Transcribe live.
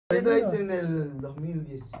Esto hice en el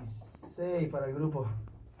 2016 para el grupo.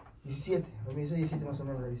 2016-17 más o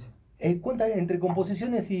menos la hice. Cuenta, entre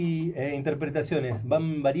composiciones y interpretaciones,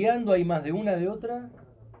 ¿van variando? ¿Hay más de una de otra?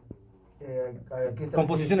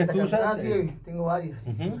 ¿Composiciones tuyas? Ah, sí, tengo varias,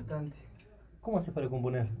 bastante. ¿Cómo haces para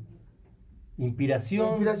componer? ¿Inspiración?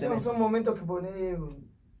 Inspiración son momentos que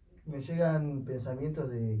me llegan pensamientos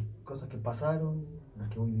de cosas que pasaron, las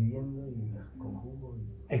que voy viviendo y las conjugo.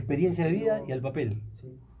 Experiencia de vida y al papel.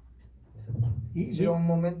 Sí, exacto. Y llega un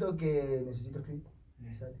momento que necesito escribir,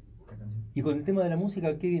 me sale la canción. Y con el tema de la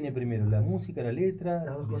música, ¿qué viene primero? ¿La música, la letra?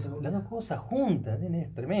 Las dos cosas juntas,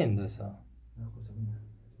 es tremendo eso. Las dos cosas juntas.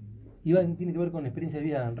 Y tiene que ver con experiencias de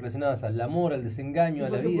vida relacionadas al amor, al desengaño, a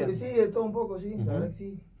la vida. Porque sí, de todo un poco, sí, la verdad que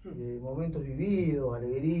sí. Momentos vividos,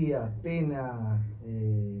 alegrías, penas,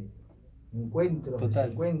 encuentros,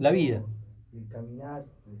 desencuentros. La vida. El caminar,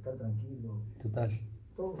 el estar tranquilo. Total.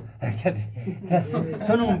 Todo.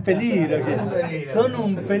 Son un peligro. Son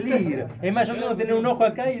un peligro. Es más, yo tengo que tener un ojo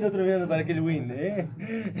acá y el otro mirando para aquel win.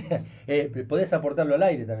 Podés aportarlo al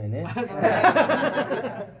aire también.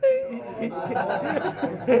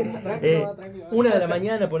 Tranquilo. 1 de la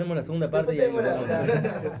mañana ponemos la segunda parte.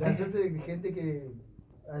 La suerte de gente que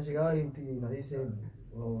han llegado y nos dicen,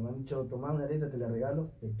 o me han dicho, tomá una letra, te la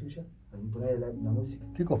regalo, es tuya, ahí poner la música.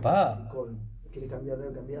 Qué copada. ¿Quieres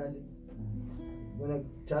cambiarle? Cambiarle. Buenas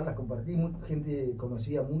charlas, compartí, gente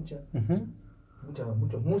conocida, muchos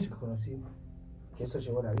músicos conocidos, que eso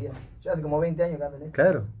llevó la vida. Ya hace como 20 años que ando en esto.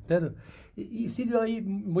 Claro, claro. Y Silvio, ahí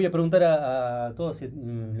voy a preguntar a todos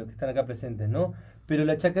los que están acá presentes, ¿no? Pero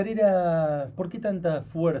la chacarera, ¿por qué tanta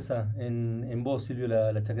fuerza en vos, Silvio,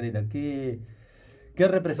 la chacarera? ¿Qué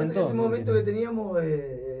representó? En ese momento que teníamos,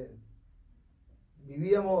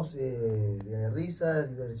 vivíamos de risa,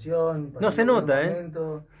 diversión. No se nota,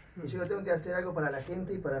 Y yo tengo que hacer algo para la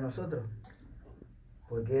gente y para nosotros.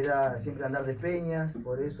 Porque era siempre andar de peñas,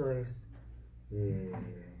 por eso es el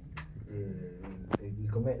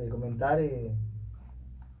comentar,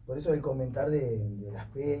 por eso el comentar de las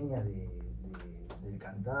peñas, del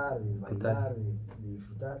cantar, del bailar, de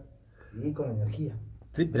disfrutar y con energía.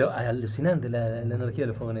 Sí, pero alucinante la energía de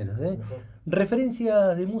los fogoneros.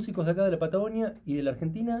 ¿Referencias de músicos de acá de la Patagonia y de la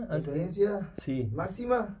Argentina? ¿Referencia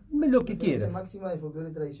máxima? Lo que quieras. Máxima de folclore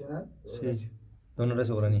tradicional. Sí. Don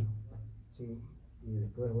Horacio Guaraní. Sí, y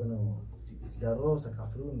después, bueno, La Rosa,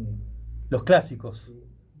 Cafrune. Los clásicos. Sí.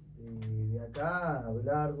 De acá,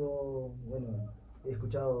 Abelardo, bueno, he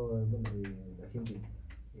escuchado la gente,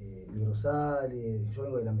 Luis Rosales, yo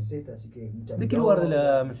vengo de la meseta, así que mucha. ¿De qué lugar de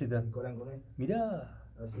la meseta? Colán Coné. Mirá.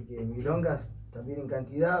 Así que milongas también en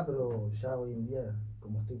cantidad, pero ya hoy en día,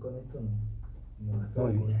 como estoy con esto, no las toco.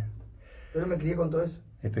 Muy bien. Pero me crié con todo eso.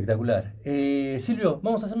 Espectacular. Silvio,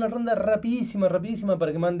 vamos a hacer una ronda rapidísima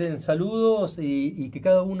para que manden saludos y que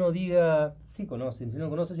cada uno diga si conocen, si no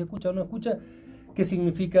conoce, si escucha o no escucha, qué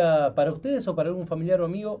significa para ustedes o para algún familiar o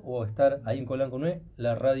amigo o estar ahí en Colán Coné,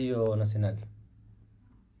 la Radio Nacional.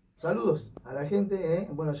 Saludos a la gente,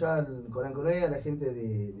 bueno, ya al Colán Coné, a la gente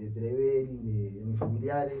de Trevelin, de mis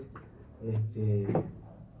familiares.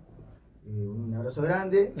 Un abrazo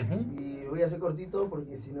grande y voy a hacer cortito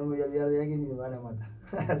porque si no me voy a olvidar de alguien y me van a matar.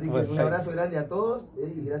 Así que un abrazo grande a todos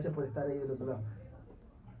y gracias por estar ahí del otro lado.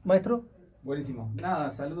 Maestro. Buenísimo.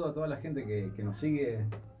 Nada, saludo a toda la gente que nos sigue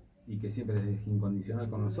y que siempre es incondicional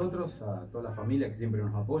con nosotros, a toda la familia que siempre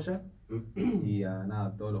nos apoya y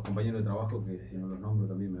a todos los compañeros de trabajo que si no los nombro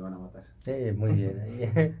también me van a matar. Muy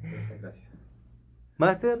bien. Gracias.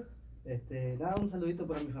 Máster. Un saludito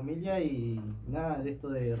para mi familia y nada, de esto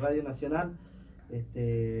de Radio Nacional.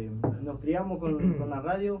 Nos criamos con la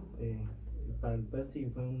radio, para el Percy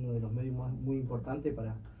fue uno de los medios muy importantes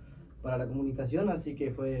para la comunicación, así que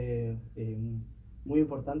fue muy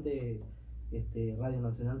importante Radio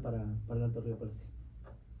Nacional para el Alto Río Percy.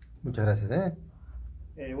 Muchas gracias.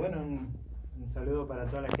 Bueno, un saludo para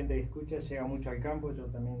toda la gente que escucha, llega mucho al campo, yo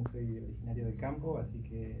también soy originario del campo, así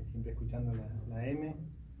que siempre escuchando la M.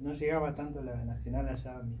 No llegaba tanto la nacional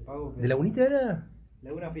allá a mis pagos. ¿De Lagunita era?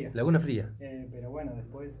 Laguna Fría. Laguna Fría. Pero bueno,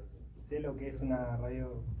 después sé lo que es una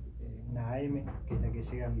radio, una AM, que es la que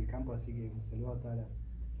llega al campo, así que un saludo a toda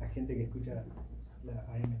la gente que escucha la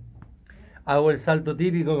AM. Hago el salto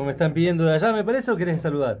típico que me están pidiendo de allá, ¿me parece, o querés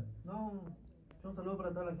saludar? No, un saludo para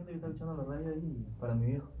toda la gente que está escuchando la radio y para mi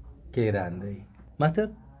viejo. Qué grande. ¿Máster?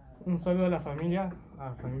 Un saludo a la familia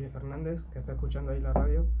Fernández, que está escuchando ahí la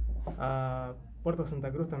radio, a Puerto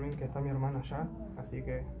Santa Cruz también, que está mi hermano allá, así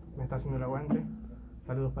que me está haciendo el aguante.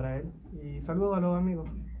 saludos para él. Y saludos a los amigos.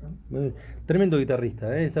 Tremendo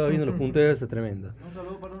guitarrista, estaba viendo los punteos, es tremendo. Un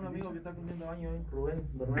saludo para un amigo que está cumpliendo años, Rubén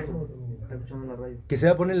Bernardo, está escuchando la radio. Que se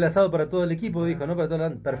va a poner el asado para todo el equipo, dijo, ¿no? Para toda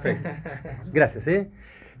la... Perfecto. Gracias,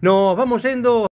 Nos vamos yendo.